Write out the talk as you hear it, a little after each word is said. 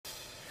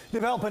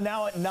Developing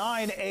now at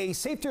 9, a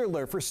safety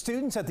alert for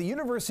students at the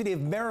University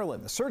of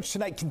Maryland. The search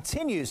tonight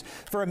continues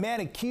for a man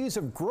accused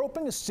of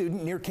groping a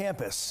student near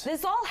campus.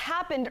 This all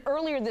happened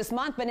earlier this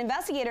month, but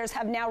investigators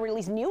have now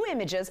released new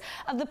images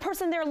of the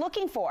person they're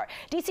looking for.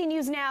 DC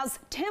News Now's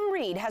Tim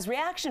Reed has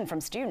reaction from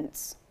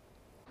students.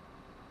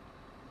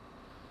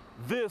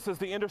 This is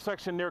the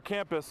intersection near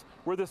campus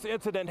where this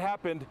incident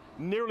happened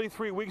nearly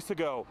 3 weeks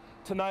ago.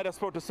 Tonight I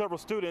spoke to several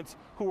students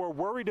who are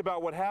worried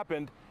about what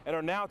happened and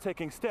are now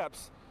taking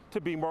steps to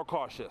be more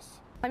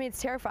cautious. I mean,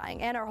 it's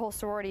terrifying, and our whole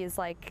sorority is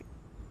like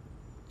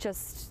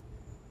just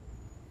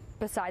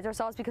besides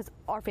ourselves because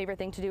our favorite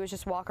thing to do is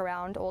just walk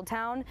around Old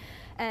Town,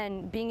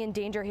 and being in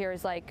danger here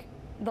is like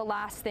the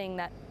last thing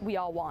that we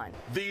all want.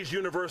 These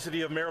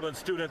University of Maryland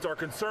students are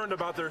concerned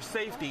about their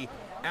safety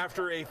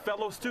after a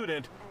fellow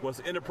student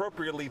was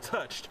inappropriately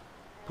touched.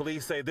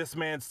 Police say this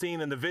man seen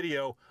in the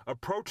video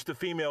approached the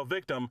female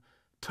victim,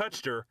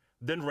 touched her,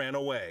 then ran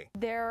away.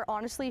 There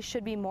honestly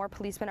should be more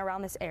policemen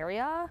around this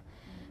area,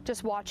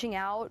 just watching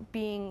out,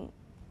 being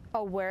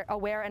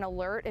aware and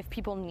alert if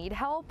people need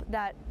help,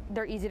 that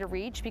they're easy to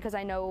reach, because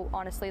I know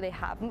honestly they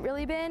haven't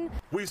really been.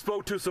 We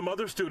spoke to some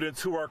other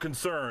students who are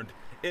concerned.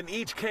 In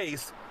each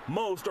case,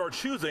 most are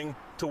choosing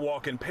to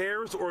walk in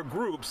pairs or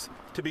groups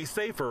to be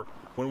safer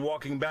when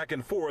walking back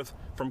and forth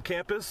from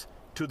campus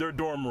to their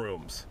dorm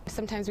rooms.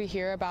 Sometimes we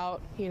hear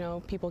about,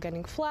 people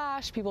getting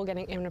flashed, people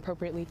getting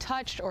inappropriately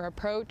touched or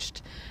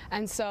approached.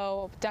 And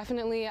so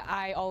definitely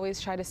I always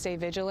try to stay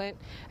vigilant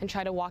and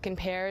try to walk in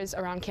pairs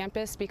around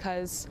campus,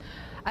 because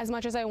as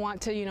much as I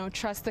want to,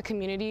 trust the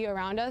community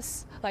around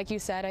us, like you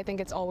said, I think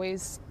it's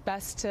always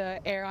best to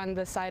err on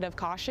the side of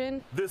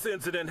caution. This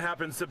incident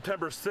happened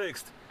September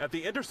 6th at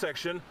the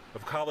intersection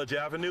of College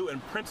Avenue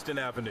and Princeton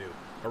Avenue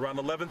around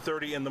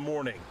 11:30 in the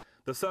morning.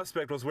 The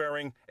suspect was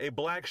wearing a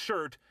black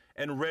shirt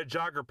and red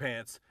jogger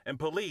pants, and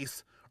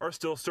police are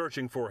still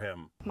searching for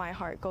him. My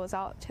heart goes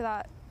out to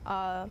that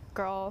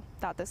girl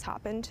that this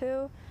happened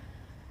to.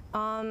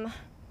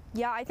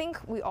 Yeah, I think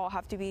we all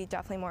have to be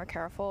definitely more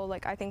careful.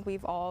 Like, I think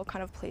we've all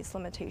kind of placed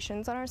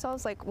limitations on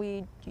ourselves. Like,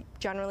 we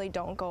generally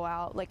don't go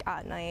out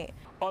at night.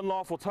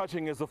 Unlawful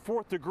touching is a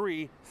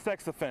 4th-degree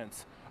sex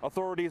offense.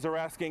 Authorities are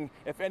asking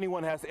if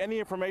anyone has any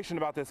information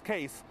about this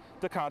case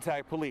to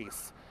contact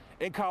police.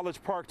 In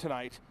College Park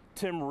tonight,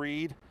 Tim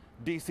Reed,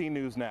 DC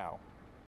News Now.